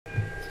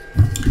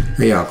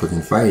Hey y'all,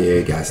 cooking fire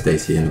here. Got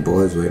Stacy and the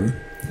boys with me.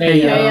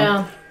 Hey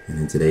y'all. And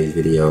in today's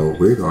video,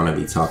 we're going to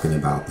be talking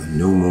about the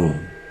new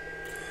moon.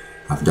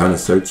 I've done a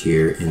search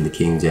here in the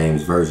King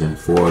James Version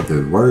for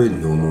the word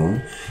new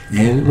moon,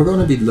 and we're going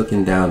to be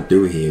looking down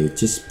through here,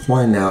 just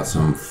pointing out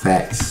some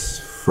facts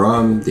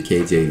from the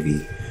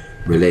KJV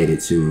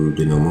related to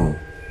the new moon.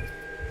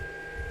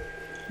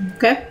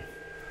 Okay.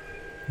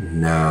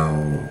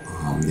 Now,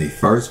 the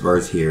first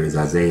verse here is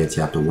Isaiah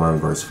chapter 1,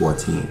 verse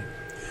 14.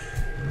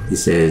 He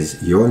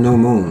says, "Your new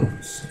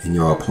moons and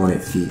your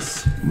appointed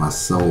feasts, my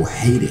soul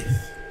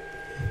hateth.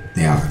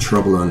 They are a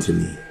trouble unto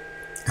me.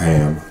 I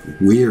am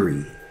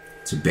weary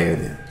to bear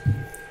them."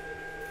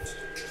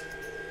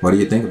 What do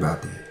you think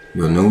about that?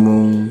 Your new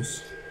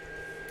moons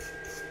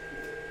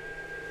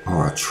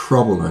are a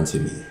trouble unto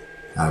me.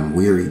 I'm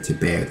weary to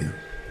bear them.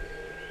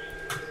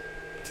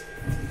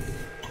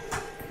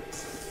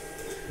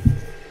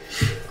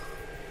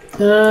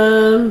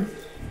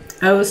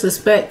 I would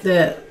suspect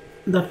that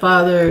the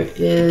Father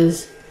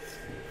is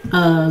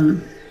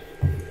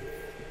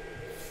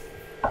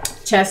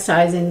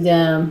chastising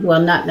them.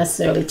 Well, not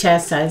necessarily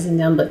chastising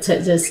them, but to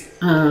just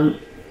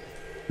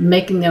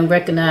making them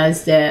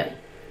recognize that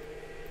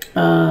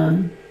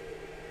some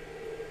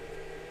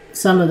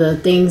of the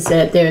things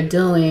that they're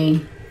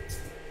doing,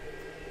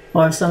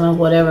 or some of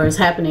whatever is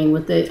happening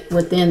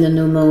within the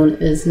new moon,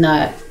 is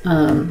not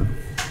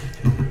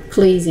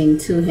pleasing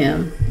to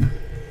Him.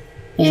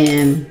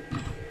 And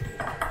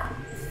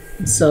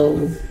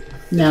so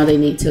now they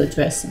need to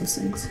address those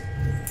things.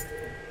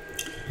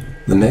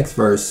 The next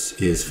verse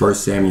is 1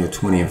 Samuel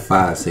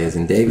 20:5 says,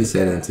 "And David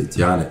said unto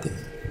Jonathan,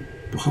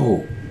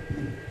 Behold,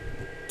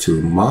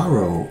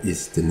 tomorrow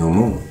is the new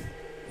moon,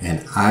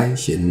 and I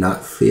should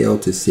not fail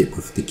to sit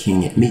with the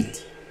king at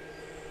meat.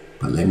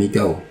 But let me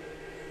go,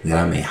 that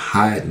I may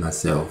hide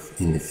myself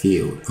in the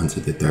field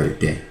unto the third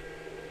day."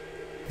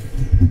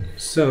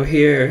 So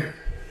here,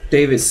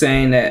 David's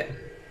saying that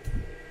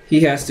he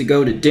has to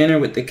go to dinner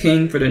with the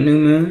king for the new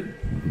moon.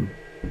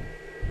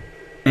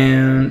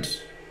 And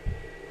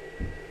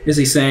is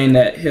he saying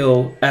that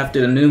after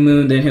the new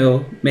moon, then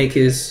he'll make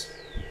his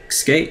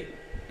escape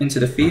into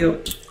the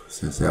field?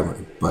 Says that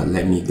one, "But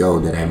let me go,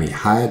 that I may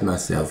hide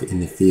myself in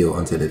the field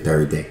until the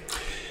third day."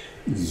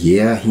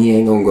 Yeah, he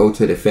ain't gonna go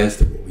to the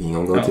festival. He ain't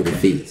gonna go to the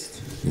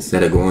feast.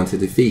 Instead of going to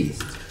the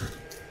feast,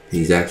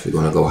 he's actually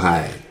gonna go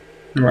hide.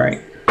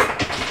 Right.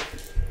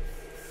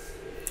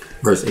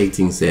 Verse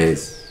 18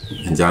 says,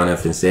 "And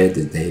Jonathan said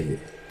to David,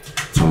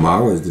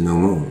 Tomorrow is the new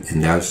moon,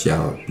 and thou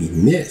shalt be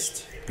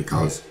missed,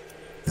 because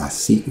thy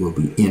seat will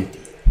be empty."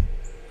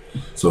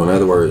 So in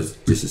other words,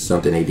 this is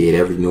something they did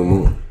every new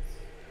moon.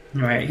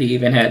 Right. He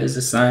even had his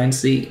assigned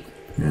seat.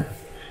 Yeah.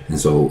 And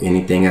so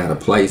anything out of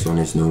place on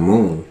this new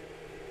moon,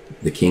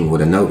 the king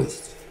would have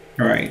noticed.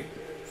 Right.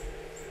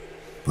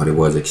 But it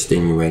was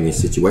extenuating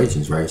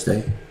situations, right,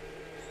 Stay?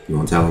 You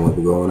want to tell them what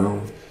was going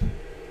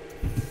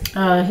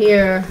on?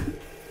 Here,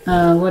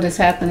 what is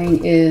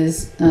happening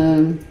is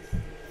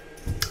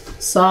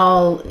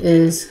Saul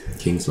is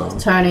King Saul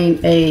has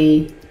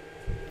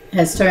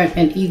turned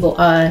an evil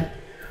eye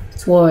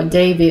toward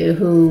David,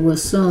 who will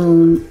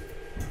soon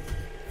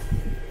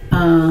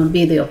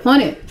be the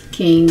appointed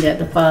king that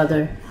the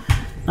father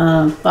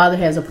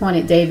has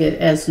appointed David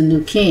as the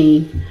new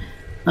king.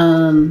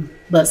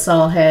 But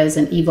Saul has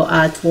an evil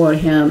eye toward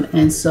him,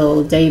 and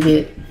so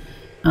David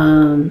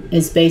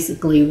is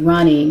basically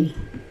running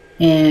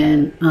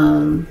and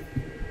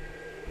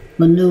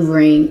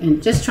maneuvering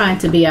and just trying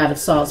to be out of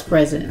Saul's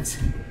presence.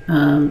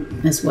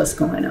 That's what's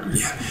going on.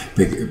 Yeah,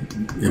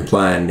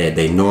 implying that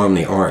they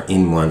normally aren't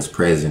in one's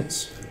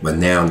presence, but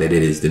now that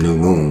it is the new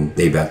moon,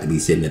 they about to be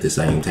sitting at the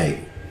same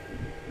table.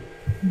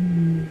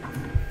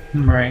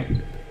 Right.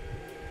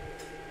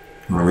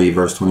 Want to read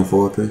verse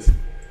 24, Chris?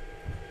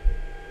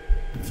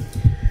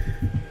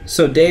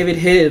 So David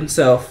hid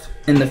himself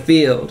in the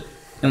field,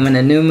 and when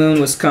the new moon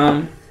was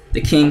come,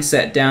 the king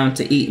sat down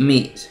to eat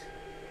meat.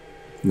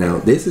 Now,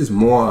 this is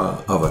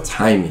more of a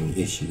timing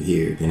issue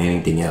here than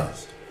anything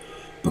else.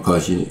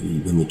 Because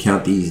when you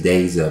count these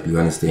days up, you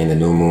understand the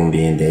new moon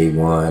being day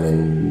one,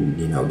 and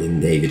then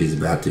David is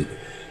about to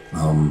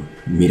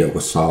meet up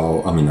with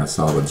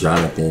with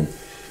Jonathan,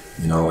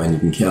 and you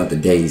can count the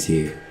days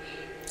here,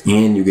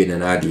 and you get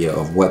an idea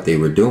of what they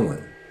were doing.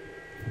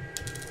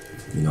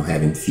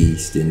 Having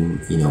feast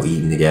and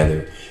eating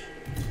together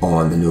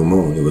on the new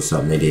moon. It was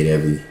something they did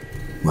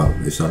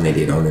it's something they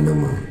did on the new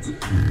moon.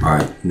 All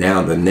right,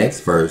 now the next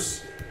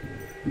verse,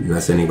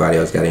 unless anybody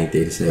else got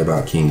anything to say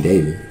about King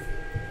David,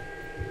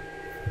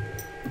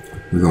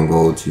 we're going to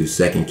go to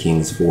 2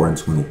 Kings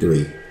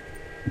 4:23.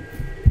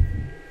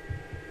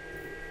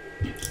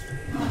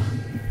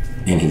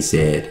 "And he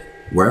said,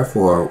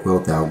 Wherefore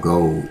wilt thou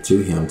go to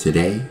him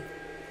today?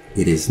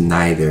 It is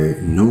neither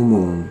new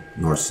moon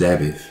nor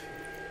Sabbath.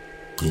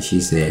 And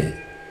she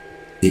said,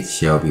 It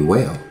shall be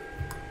well."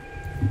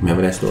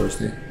 Remember that story,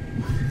 Stan?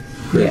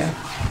 Yeah.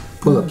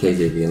 Pull up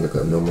KJV and look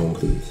up new moon,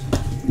 please.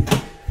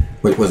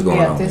 What's going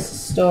on? This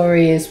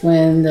story is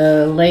when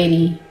the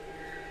lady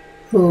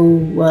who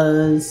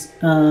was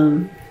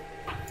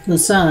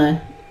whose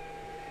son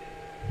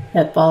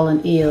had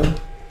fallen ill,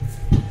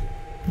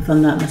 if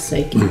I'm not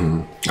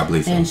mistaken. I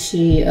believe so. And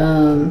she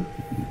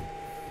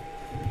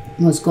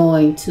was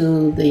going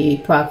to the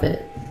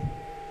prophet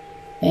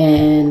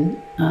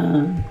and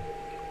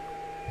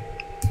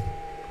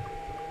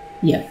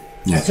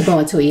to go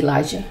into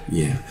Elijah.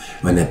 Yeah.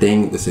 But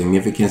the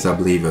significance, I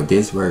believe, of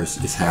this verse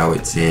is how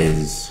it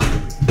says,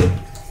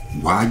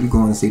 why are you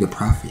going to see the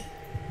prophet?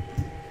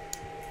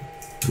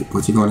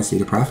 What you going to see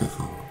the prophet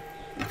for?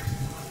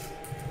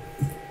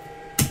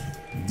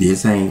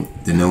 This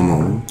ain't the new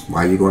moon.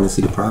 Why are you going to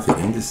see the prophet?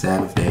 Ain't the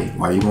Sabbath day.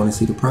 Why are you going to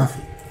see the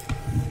prophet?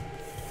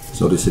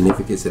 So the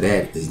significance of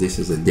that is this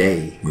is a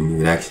day when you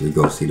would actually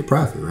go see the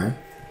prophet, right?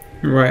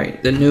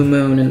 Right. The new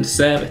moon and the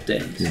Sabbath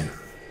days. Yeah.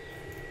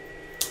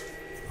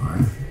 All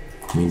right.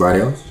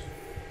 Anybody else?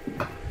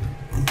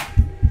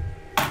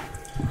 All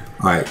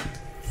right.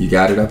 You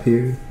got it up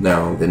here?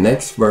 Now, the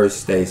next verse,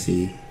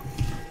 Stacy,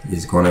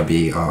 is going to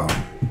be 1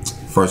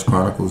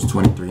 Chronicles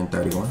 23 and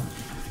 31. You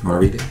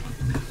want to read it?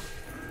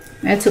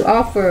 And to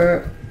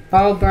offer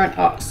all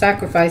burnt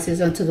sacrifices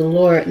unto the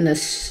Lord in the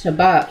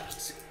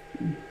Shabbats,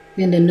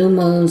 in the new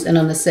moons, and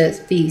on the set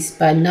feasts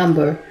by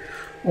number,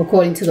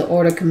 according to the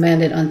order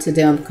commanded unto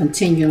them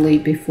continually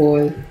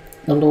before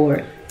the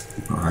Lord.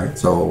 All right.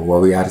 So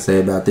what we got to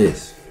say about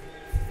this?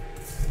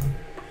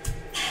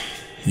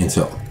 And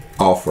to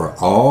offer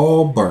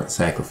all burnt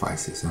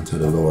sacrifices unto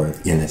the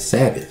Lord in the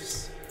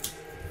Sabbaths,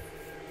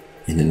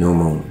 in the new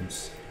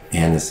moons,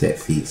 and the set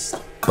feasts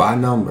by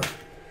number.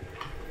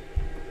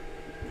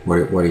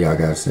 What do y'all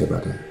got to say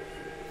about that?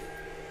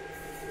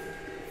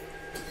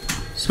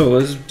 So it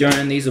was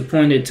during these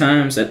appointed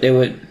times that they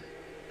would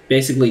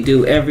basically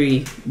do every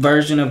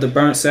version of the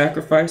burnt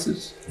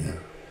sacrifices? Yeah.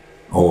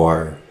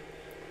 Or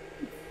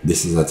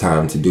this is a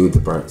time to do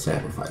the burnt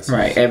sacrifices.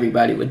 Right.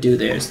 Everybody would do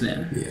theirs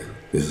then. Yeah.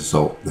 This is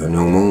so the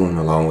new moon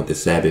along with the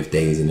Sabbath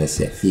days and the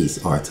set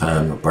feasts are a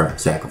time of burnt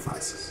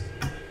sacrifices.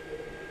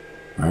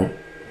 Right?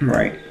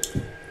 Right.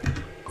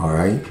 All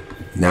right.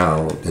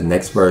 Now the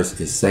next verse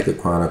is 2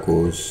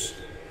 Chronicles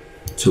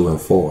 2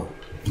 and 4.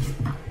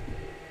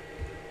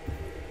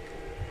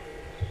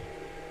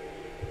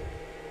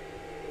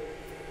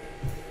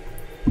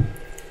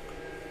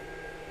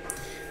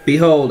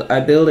 Behold,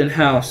 I build an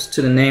house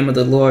to the name of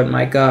the Lord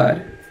my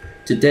God,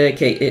 to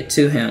dedicate it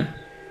to him,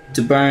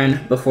 to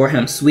burn before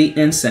him sweet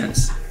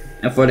incense,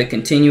 and for the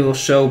continual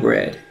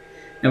showbread,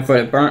 and for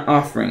the burnt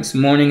offerings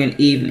morning and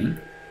evening,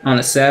 on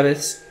the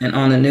Sabbaths and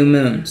on the new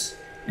moons,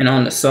 and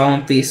on the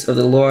solemn feasts of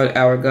the Lord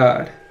our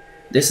God.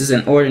 This is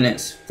an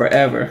ordinance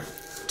forever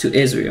to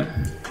Israel.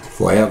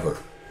 Forever.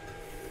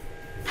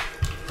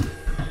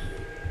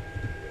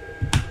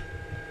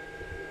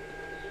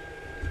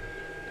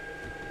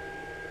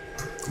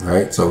 All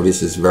right, so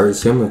this is very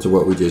similar to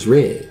what we just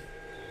read.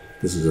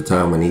 This is a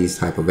time when these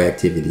type of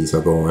activities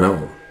are going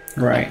on.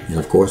 Right. And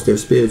of course, they're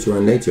spiritual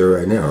in nature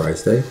right now, right,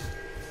 Steve?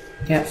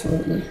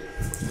 Absolutely.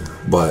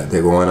 But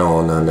they're going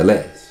on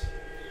nonetheless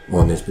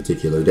on this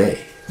particular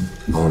day.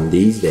 On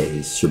these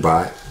days,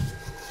 Shabbat,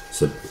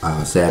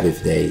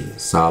 Sabbath day,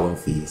 solemn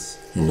feasts,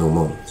 and new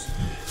moons.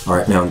 All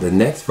right, now the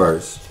next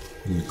verse,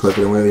 click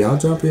it away, y'all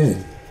jump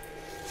in.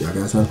 Y'all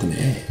got something to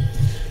add.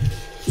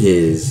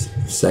 Is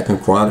 2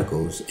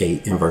 Chronicles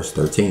 8 and verse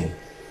 13.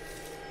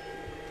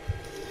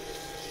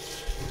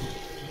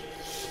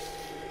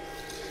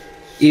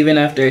 Even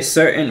after a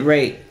certain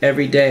rate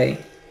every day,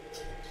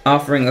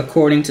 offering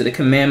according to the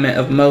commandment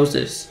of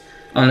Moses,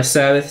 on the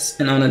Sabbaths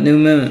and on the new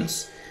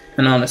moons,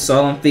 and on the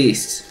solemn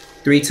feasts,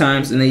 3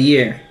 times in the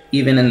year,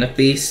 even in the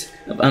feast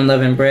of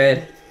unleavened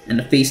bread, and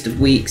the feast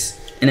of weeks,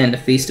 and in the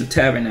feast of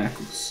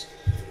tabernacles.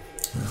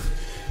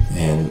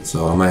 And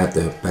so I'm going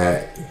to have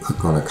to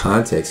click on the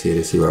context here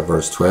to see what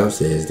verse 12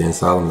 says. Then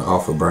Solomon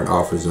offered burnt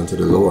offerings unto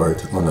the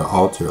Lord on the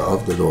altar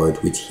of the Lord,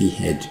 which he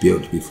had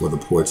built before the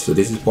porch. So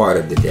this is part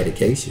of the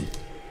dedication.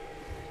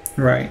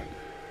 Right.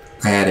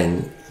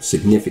 Adding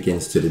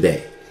significance to the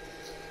day.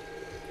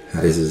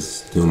 How this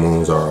is, new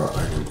moons are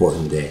an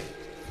important day.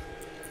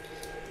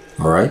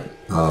 All right.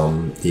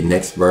 The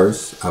next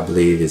verse, I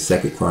believe, is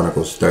 2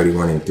 Chronicles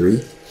 31 and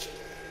 3.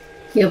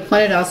 He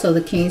appointed also the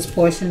king's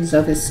portions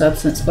of his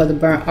substance for the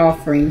burnt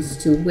offerings,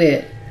 to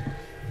wit,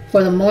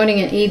 for the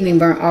morning and evening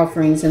burnt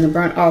offerings, and the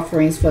burnt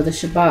offerings for the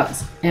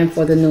Shabbats, and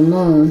for the new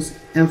moons,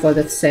 and for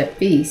the set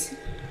feasts,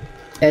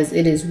 as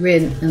it is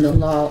written in the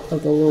law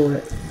of the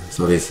Lord.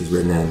 So this is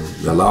written in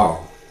the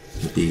law,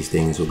 that these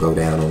things will go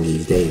down on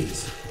these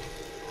days.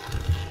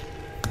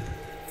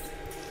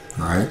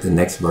 All right, the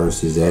next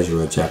verse is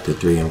Ezra chapter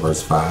 3 and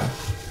verse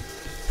 5.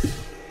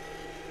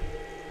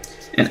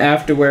 And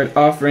afterward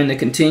offering the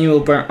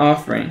continual burnt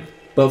offering,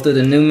 both of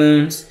the new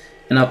moons,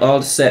 and of all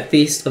the set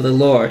feasts of the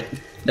Lord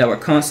that were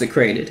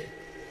consecrated,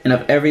 and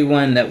of every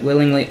one that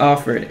willingly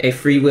offered a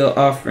freewill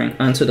offering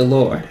unto the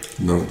Lord.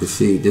 No, you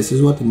see, this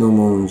is what the new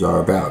moons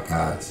are about,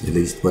 guys. At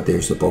least what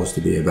they're supposed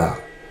to be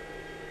about.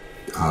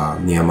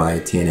 Nehemiah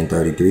 10 and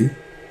 33.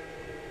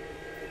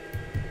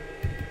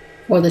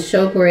 For the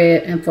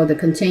showbread, and for the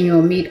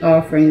continual meat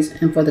offerings,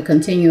 and for the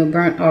continual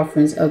burnt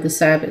offerings of the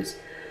Sabbaths,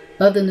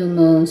 of the new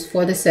moons,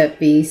 for the set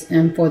feasts,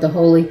 and for the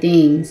holy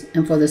things,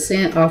 and for the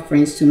sin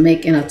offerings, to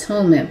make an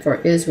atonement for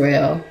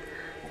Israel,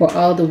 for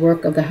all the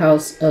work of the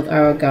house of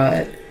our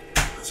God.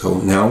 So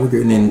now we're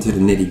getting into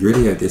the nitty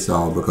gritty of this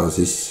all, because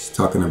it's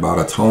talking about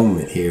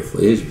atonement here for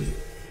Israel.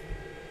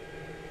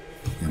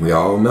 And we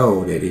all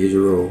know that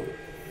Israel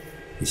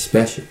is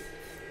special.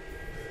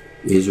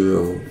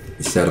 Israel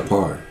is set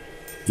apart.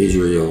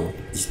 Israel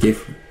is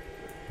different.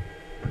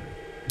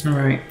 All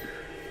right.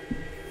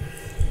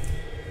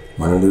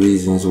 One of the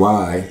reasons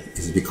why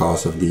is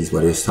because of these,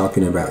 what it's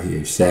talking about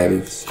here: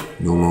 Sabbaths,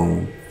 new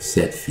moon,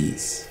 set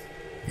feasts,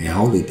 and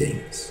holy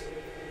things.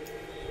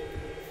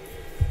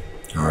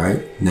 All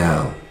right,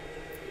 now,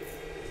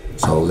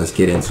 so let's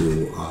get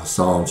into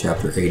Psalm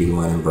chapter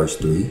 81 and verse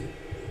 3.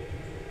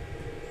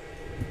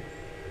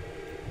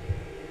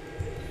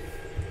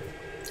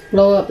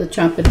 Blow up the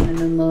trumpet in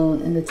the new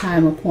moon in the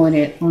time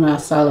appointed on our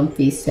solemn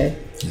feast day.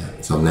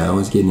 Yeah, so now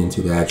it's getting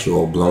into the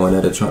actual blowing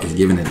of the trumpet. It's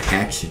giving an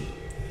action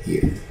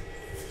here.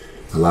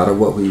 A lot of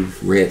what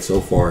we've read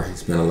so far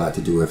has been a lot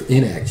to do with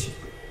inaction,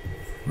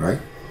 right?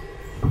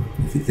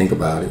 If you think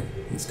about it,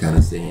 it's kind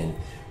of saying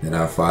that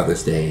our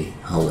Father's Day,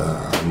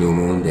 our New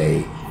Moon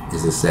Day,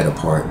 is a set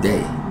apart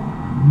day.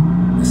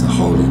 It's a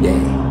holy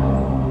day.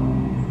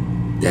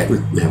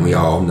 And we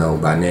all know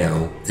by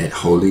now that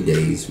holy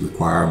days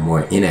require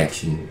more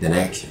inaction than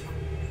action.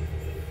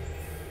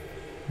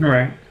 All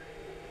right.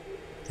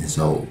 And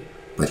so,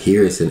 but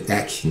here is an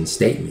action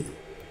statement.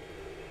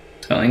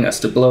 Telling us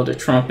to blow the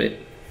trumpet.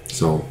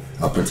 So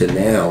up until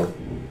now,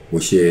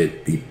 it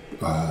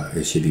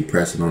should be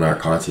pressing on our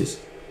conscience,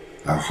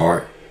 our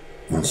heart,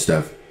 on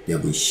stuff that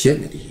we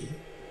shouldn't have.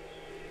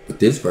 But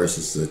this verse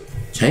is a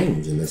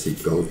change, unless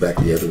it goes back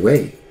the other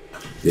way.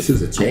 This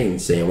is a change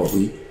saying what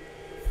we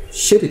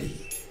should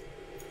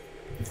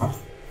have.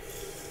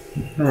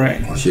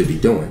 Right. Or should be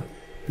doing,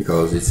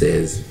 because it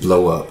says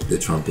blow up the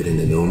trumpet in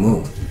the new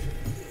moon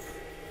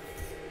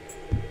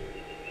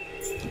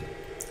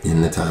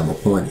in the time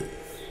appointed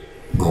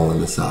on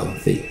the solemn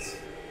feast.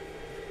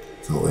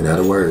 So in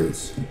other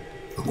words,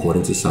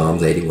 according to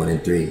Psalms 81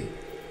 and 3,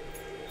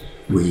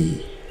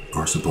 we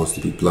are supposed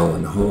to be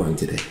blowing the horn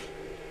today.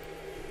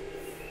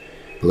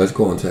 But let's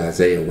go on to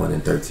Isaiah 1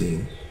 and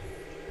 13.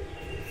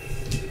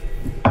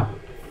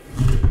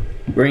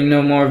 Bring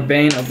no more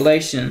vain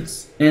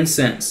oblations.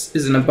 Incense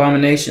is an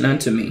abomination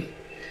unto me.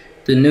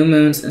 The new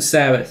moons and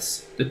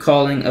Sabbaths, the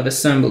calling of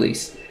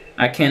assemblies,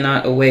 I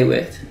cannot away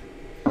with.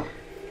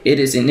 It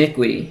is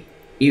iniquity,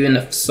 even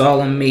a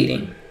solemn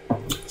meeting.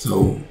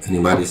 So,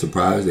 anybody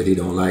surprised that he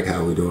don't like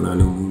how we're doing our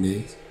new moon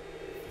days?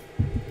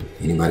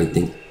 Anybody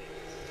think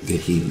that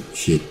he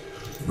should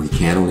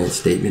recant on that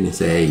statement and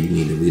say, hey, you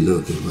need to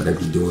relook at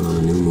whatever you're doing on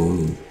the new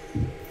moon?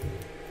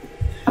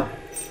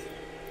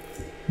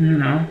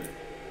 No.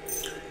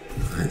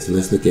 Alright, so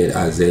let's look at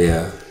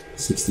Isaiah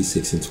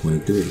 66 and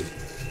 23.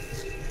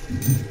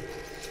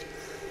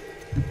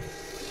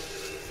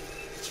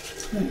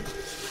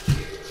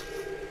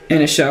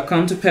 And it shall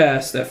come to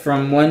pass that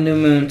from one new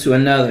moon to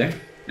another,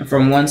 and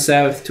from one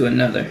Sabbath to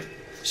another,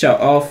 shall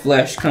all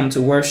flesh come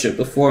to worship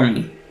before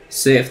me,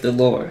 saith the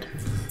Lord.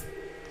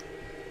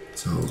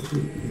 So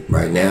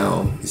right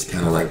now, it's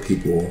kind of like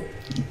people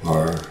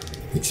are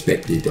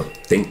expected to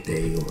think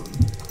they are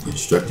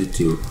instructed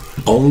to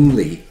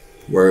only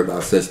worry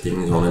about such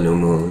things on a new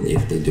moon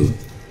if they do.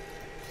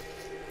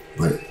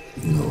 But,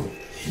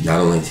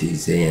 not only is he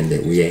saying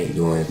that we ain't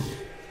doing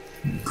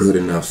good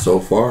enough so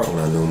far on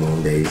our new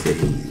moon days, that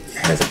he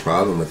has a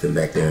problem with them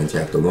back there in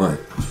chapter 1.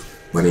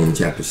 But in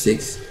chapter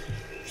 6,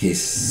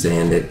 he's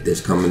saying that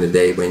there's coming a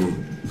day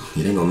when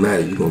it ain't gonna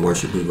matter. You're gonna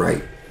worship me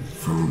right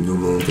from new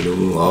moon to new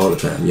moon all the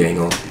time. You ain't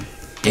gonna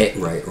act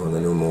right on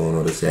the new moon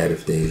or the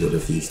Sabbath days or the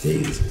feast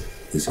days.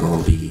 It's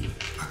gonna be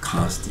a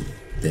constant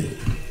thing.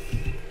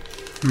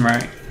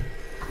 Right.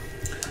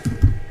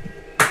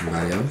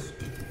 Anybody else?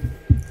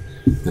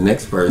 The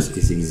next verse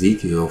is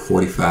Ezekiel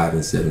 45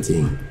 and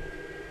 17.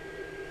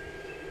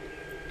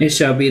 It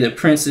shall be the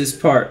prince's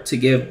part to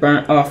give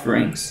burnt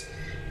offerings,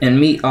 and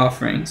meat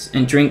offerings,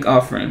 and drink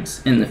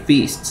offerings, in the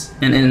feasts,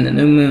 and in the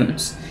new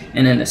moons,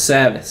 and in the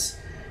Sabbaths,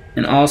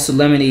 and all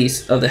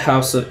solemnities of the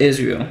house of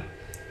Israel.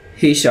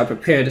 He shall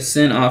prepare the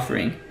sin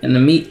offering, and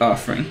the meat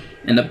offering,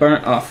 and the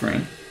burnt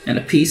offering, and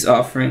the peace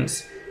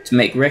offerings, to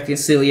make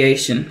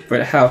reconciliation for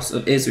the house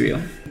of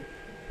Israel.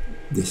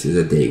 This is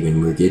a day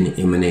when we're getting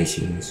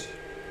emanations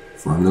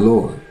from the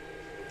Lord.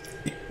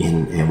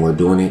 And we're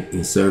doing it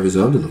in service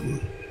of the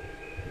Lord.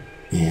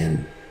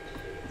 And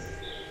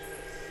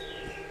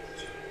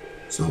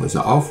so it's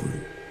an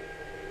offering.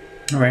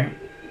 All right.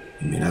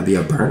 It may not be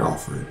a burnt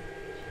offering,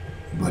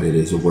 but it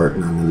is a work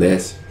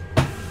nonetheless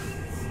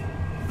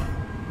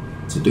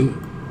to do it.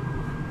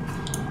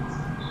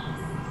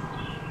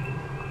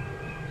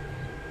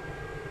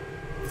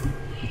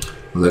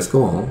 Well, let's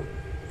go on.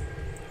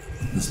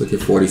 Let's look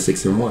at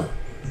 46 and 1.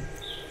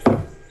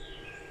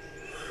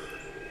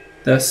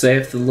 Thus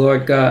saith the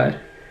Lord God,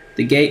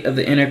 the gate of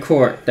the inner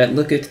court that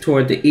looketh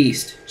toward the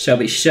east shall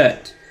be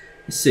shut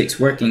the 6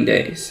 working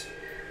days.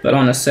 But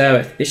on the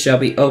Sabbath it shall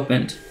be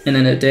opened, and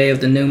in the day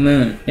of the new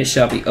moon it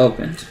shall be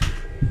opened.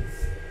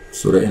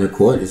 So the inner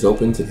court is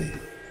open today.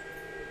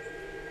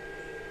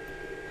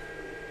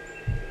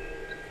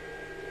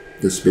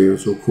 The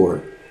spiritual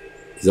court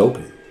is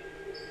open.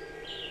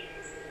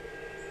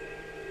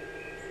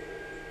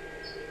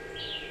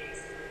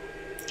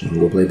 You wanna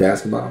go play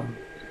basketball?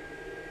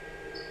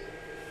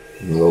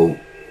 You wanna go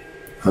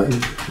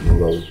hunting? You wanna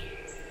go...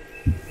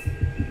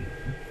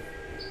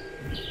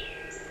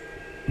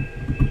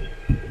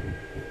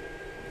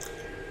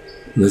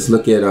 Let's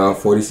look at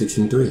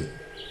 46:3.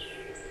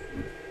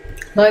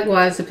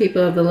 Likewise, the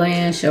people of the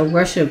land shall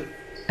worship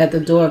at the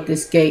door of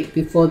this gate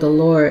before the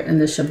Lord in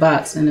the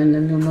Shabbats and in the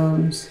new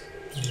moons.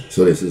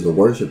 So this is a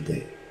worship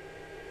day.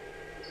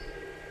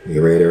 We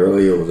read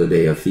earlier it was a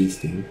day of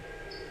feasting.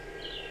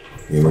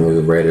 And we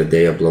read a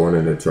day of blowing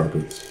in the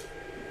trumpets.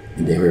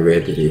 And then we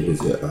read that it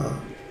was a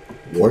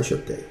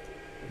worship day.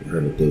 We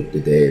heard the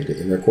day of the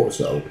inner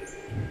courts are open.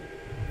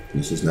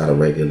 This is not a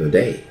regular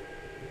day.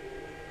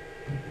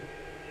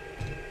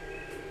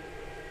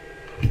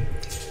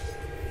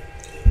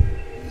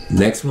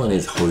 Next one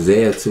is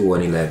Hosea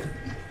 2:11.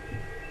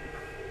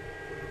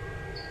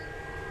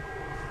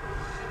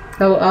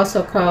 I will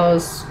also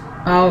cause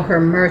all her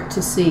mirth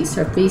to cease,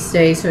 her feast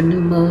days, her new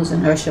moons,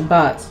 and her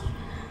Shabbats,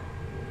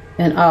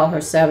 and all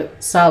her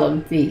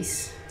solemn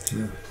feasts.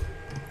 Yeah.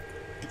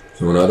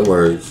 So in other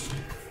words,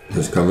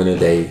 there's coming a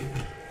day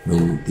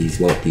when these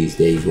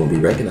days won't be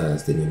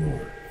recognized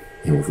anymore.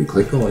 And if we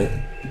click on it,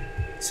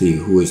 see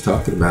who he's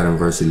talking about in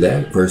verse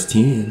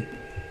 10.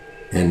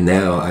 And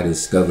now I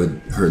discovered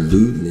her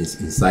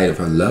lewdness in sight of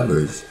her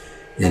lovers,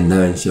 and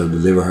none shall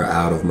deliver her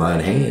out of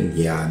mine hand.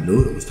 Yeah, I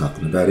knew it was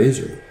talking about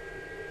Israel.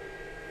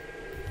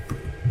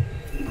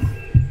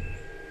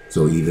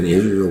 So even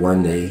Israel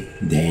one day,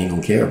 they ain't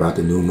gonna care about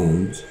the new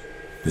moons,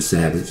 the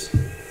Sabbaths,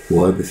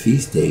 or the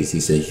feast days.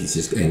 He says he's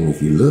just, and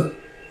if you look,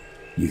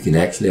 you can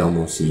actually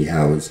almost see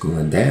how it's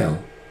going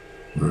down.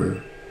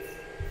 Or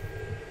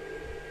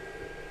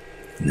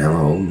never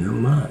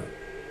mind.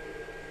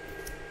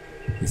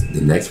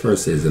 The next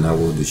verse says, and I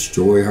will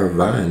destroy her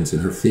vines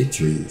and her fig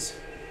trees,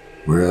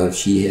 whereof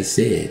she has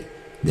said,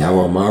 thou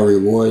art my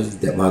rewards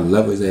that my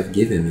lovers have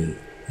given me,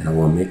 and I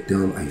will make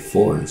them a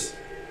forest,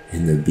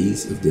 and the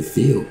beasts of the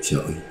field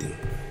shall eat them.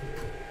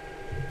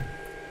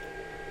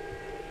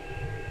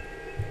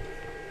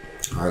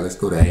 All right, let's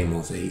go to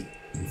Amos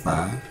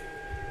 8:5.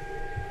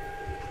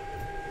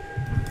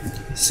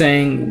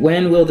 Saying,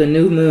 when will the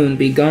new moon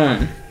be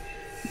gone,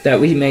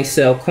 that we may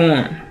sell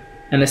corn,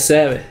 and the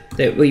Sabbath,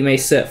 that we may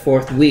set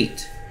forth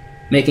wheat,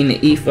 making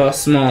the ephah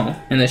small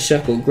and the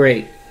shekel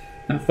great,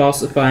 and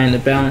falsifying the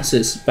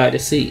balances by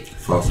deceit.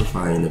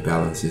 Falsifying the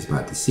balances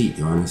by deceit.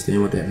 You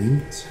understand what that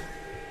means?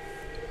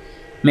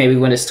 Maybe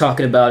what it's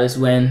talking about is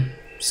when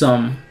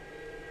some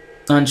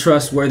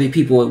untrustworthy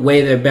people would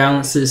weigh their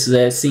balances so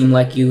that it seemed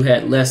like you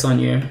had less on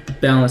your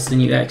balance than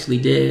you actually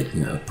did.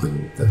 Yeah,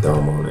 putting the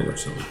thumb on it or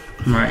something.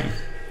 Right.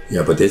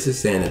 Yeah, but this is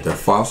saying that they're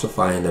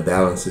falsifying the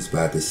balances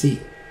by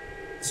deceit.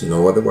 So in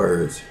other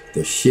words,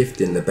 they're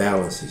shifting the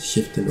balances,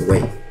 shifting the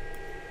weight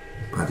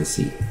by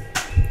deceit.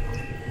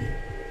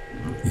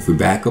 If we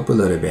back up a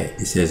little bit,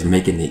 it says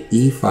making the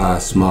ephah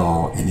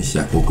small and the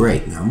shekel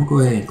great. Now I'm going to go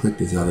ahead and click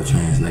these other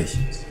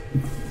translations.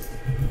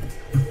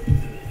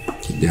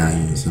 Get down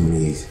here in some of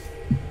these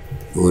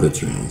older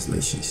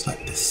translations,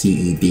 like the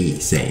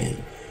CEB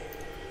saying,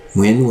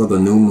 when will the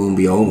new moon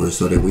be over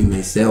so that we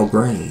may sell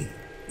grain,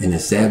 and the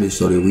Sabbath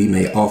so that we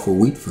may offer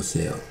wheat for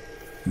sale,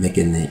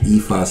 making the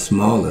ephah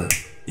smaller,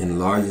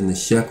 enlarging the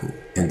shekel,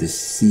 and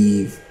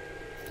deceive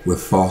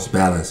with false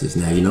balances.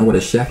 Now you know what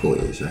a shekel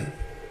is, right?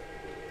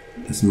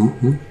 That's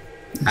money.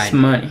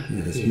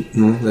 Yeah,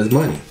 that's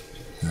money.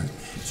 Right?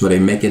 So they're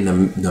making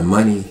the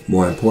money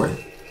more important.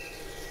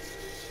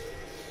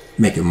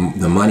 Making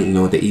the money. You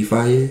know what the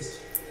ephah is?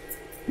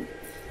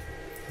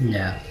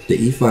 No.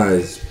 The ephah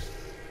is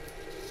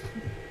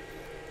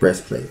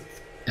breastplate.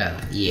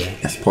 Oh, yeah.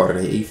 That's part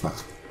of the ephah.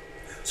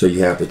 So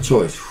you have the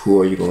choice.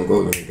 Who are you going to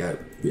go to?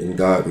 In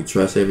God we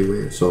trust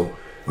everywhere. So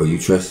are you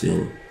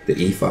trusting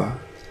the ephah,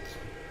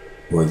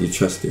 or are you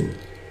trusting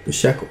the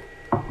shekel?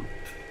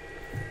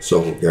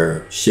 So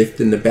they're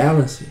shifting the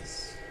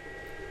balances,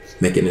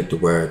 making it to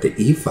where the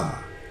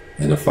ephah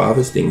and the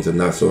father's things are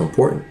not so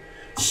important.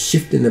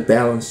 Shifting the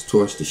balance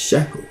towards the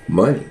shekel,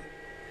 money,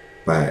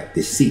 by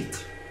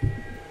deceit.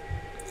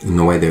 And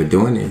the way they're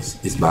doing this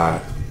is by,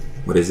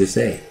 what does it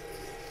say?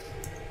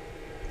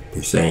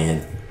 They're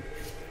saying,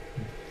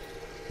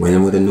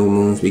 when will the new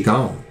moons be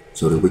gone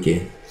so that we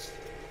can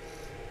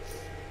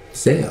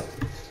sell?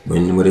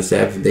 When will the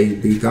Sabbath day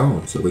be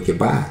gone so we can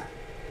buy?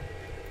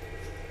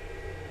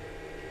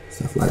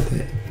 Stuff like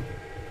that.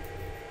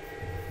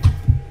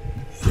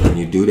 When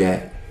you do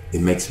that,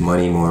 it makes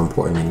money more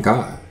important than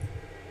God.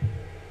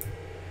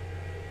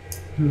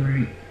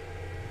 Right.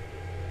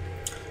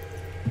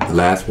 The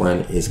last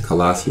one is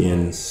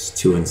Colossians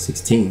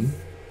 2:16.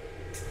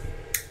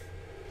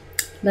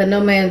 Let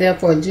no man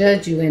therefore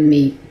judge you in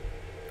meat,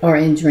 or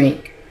in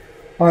drink,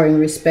 or in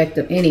respect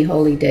of any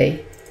holy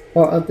day,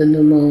 or of the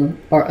new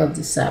moon, or of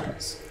the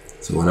Sabbaths.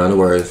 So in other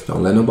words,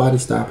 don't let nobody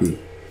stop you.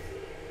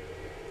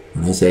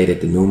 When they say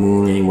that the new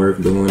moon ain't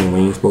worth doing and we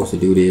ain't supposed to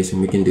do this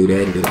and we can do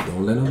that, and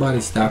don't let nobody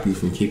stop you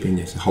from keeping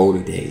your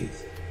holy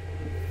days.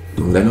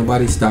 Don't let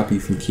nobody stop you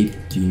from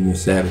keeping your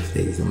Sabbath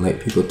days. Don't let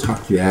people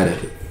talk you out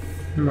of it.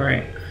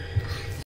 Right.